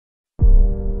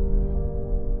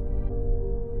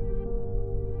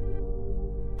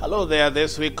Hello there.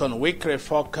 This week on Weekly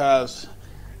Focus,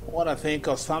 I want to think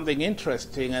of something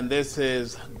interesting, and this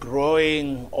is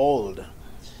growing old.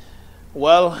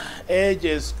 Well, age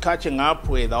is catching up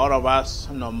with all of us,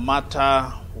 no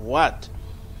matter what.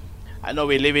 I know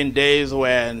we live in days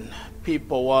when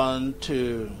people want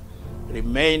to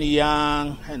remain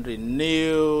young and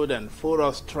renewed and full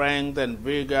of strength and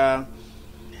vigor.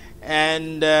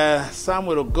 And some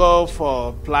will go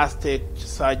for plastic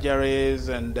surgeries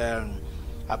and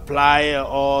apply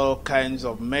all kinds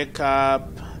of makeup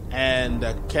and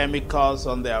chemicals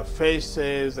on their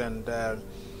faces and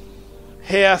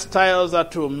hairstyles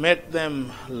that will make them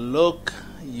look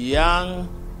young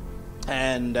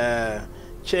and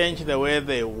change the way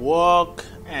they walk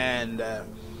and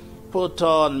put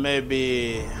on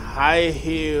maybe high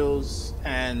heels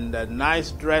and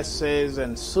nice dresses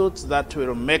and suits that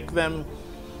will make them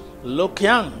look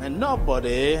young. And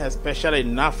nobody, especially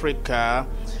in Africa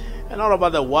and all over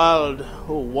the world,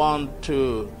 who want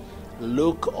to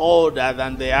look older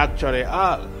than they actually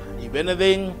are. If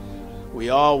anything, we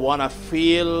all want to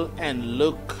feel and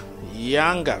look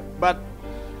younger. But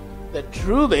the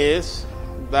truth is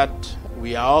that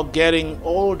we are all getting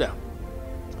older.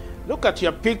 Look at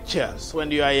your pictures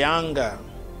when you are younger.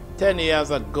 10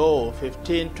 years ago,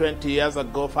 15, 20 years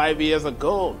ago, 5 years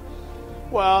ago.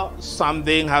 Well,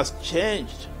 something has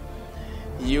changed.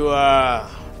 Your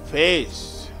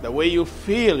face, the way you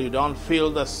feel, you don't feel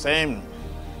the same.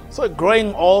 So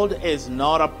growing old is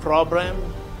not a problem.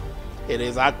 It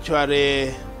is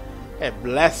actually a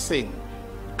blessing.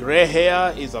 Gray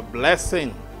hair is a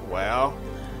blessing. Well,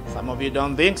 some of you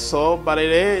don't think so, but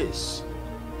it is.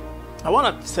 I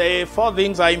want to say 4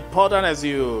 things are important as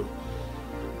you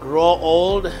grow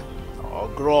old, or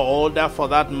grow older for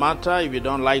that matter, if you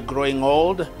don't like growing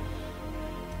old.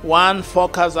 1,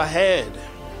 focus ahead.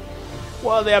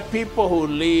 Well, there are people who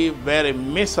live very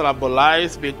miserable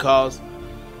lives because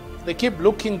they keep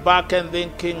looking back and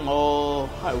thinking, oh,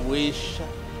 I wish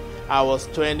I was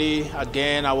 20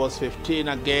 again, I was 15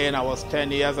 again, I was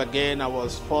 10 years again, I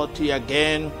was 40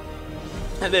 again.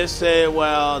 And they say,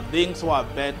 well, things were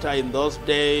better in those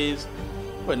days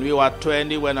when we were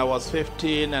 20, when I was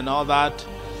 15 and all that.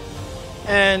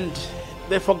 And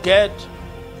they forget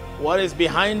what is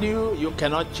behind you, you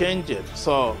cannot change it.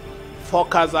 So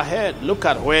focus ahead, look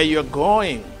at where you're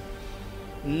going.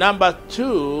 Number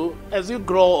 2, as you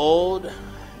grow old,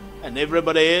 and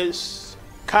everybody is,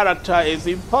 character is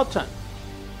important.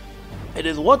 It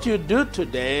is what you do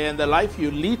today and the life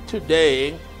you lead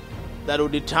today that will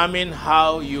determine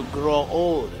how you grow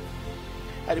old.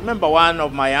 I remember one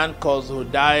of my uncles who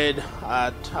died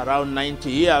at around 90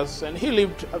 years, and he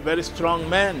lived a very strong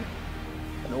man.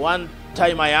 And one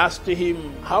time I asked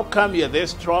him, how come you're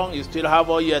this strong? You still have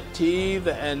all your teeth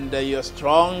and you're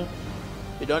strong.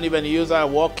 You don't even use a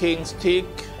walking stick.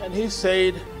 And he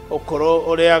said, Okoro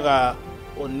oreaga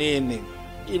onini.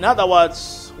 In other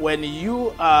words, when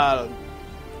you are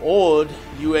old,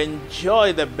 you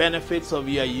enjoy the benefits of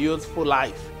your youthful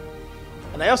life.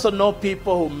 And I also know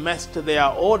people who messed their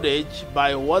old age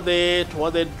by what they ate,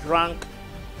 what they drank,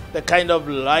 the kind of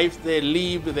life they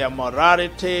lived, their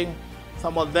morality.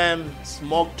 Some of them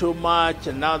smoked too much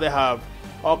and now they have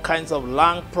all kinds of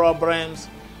lung problems.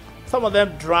 Some of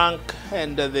them drank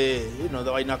and they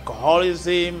were in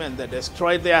alcoholism and they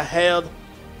destroyed their health.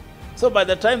 So by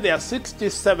the time they are 60,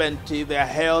 70, their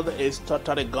health is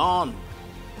totally gone.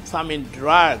 Some in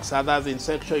drugs, others in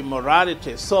sexual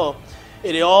immorality. So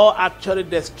it all actually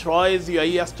destroys your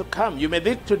years to come. You may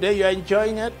think today you're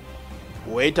enjoying it.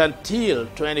 Wait until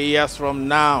 20 years from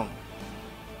now.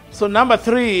 So number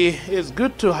 3, it's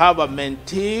good to have a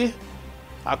mentee,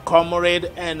 a comrade,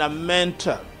 and a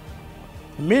mentor.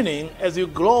 Meaning, as you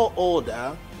grow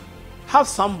older, have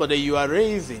somebody you are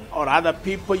raising or other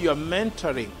people you are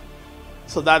mentoring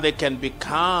so that they can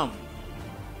become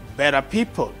better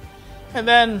people. And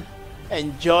then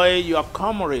enjoy your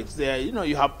comrades there.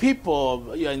 You have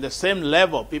people, you're in the same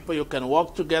level, people you can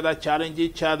work together, challenge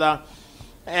each other,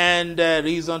 and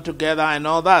reason together and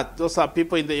all that. Those are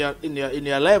people in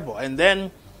your level. And then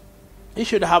you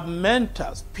should have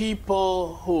mentors,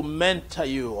 people who mentor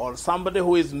you or somebody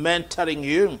who is mentoring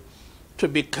you to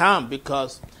become,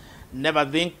 because never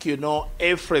think you know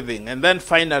everything. And then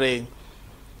finally,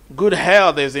 good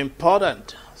health is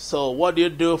important. So what do you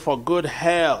do for good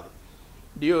health?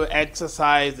 Do you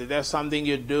exercise? Is there something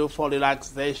you do for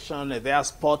relaxation? Is there a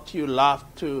sport you love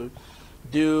to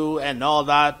do and all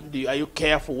that? Are you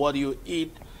careful what you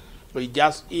eat? Or you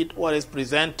just eat what is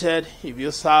presented? If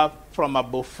you serve from a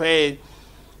buffet,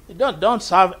 don't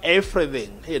serve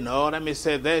everything. Let me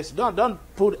say this. Don't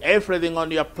put everything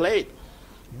on your plate.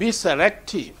 Be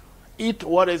selective. eat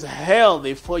what is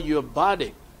healthy for your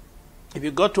body. If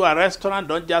you go to a restaurant,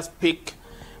 don't just pick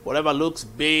whatever looks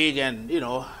big and,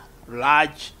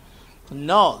 large.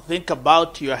 No, think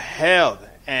about your health.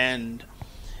 And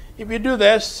if you do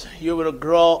this, you will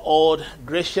grow old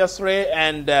graciously.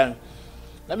 And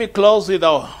let me close with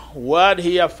a word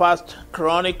here, 1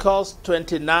 Chronicles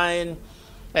 29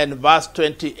 and verse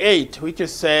 28, which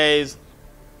says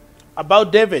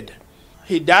about David.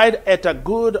 He died at a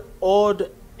good old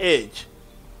age,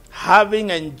 having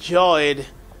enjoyed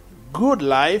good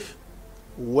life,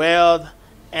 wealth,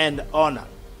 and honor.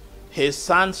 His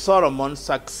son Solomon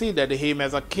succeeded him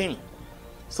as a king.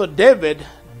 So David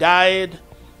died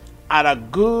at a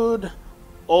good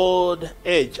old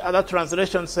age. Other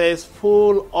translation says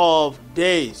full of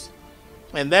days.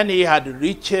 And then he had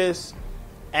riches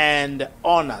and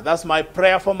honor. That's my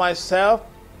prayer for myself.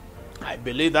 I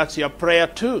believe that's your prayer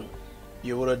too.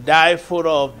 You will die full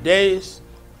of days,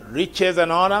 riches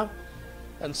and honor.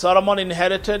 And Solomon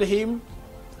inherited him.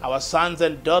 Our sons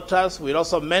and daughters will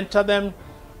also mentor them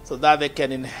so that they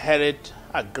can inherit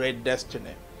a great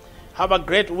destiny. Have a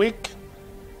great week.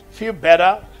 Feel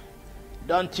better.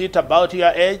 Don't cheat about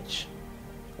your age.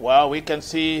 Well, we can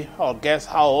see or guess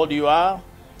how old you are.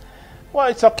 Well,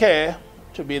 it's okay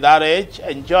to be that age.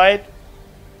 Enjoy it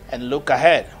and look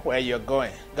ahead where you're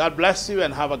going. God bless you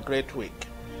and have a great week.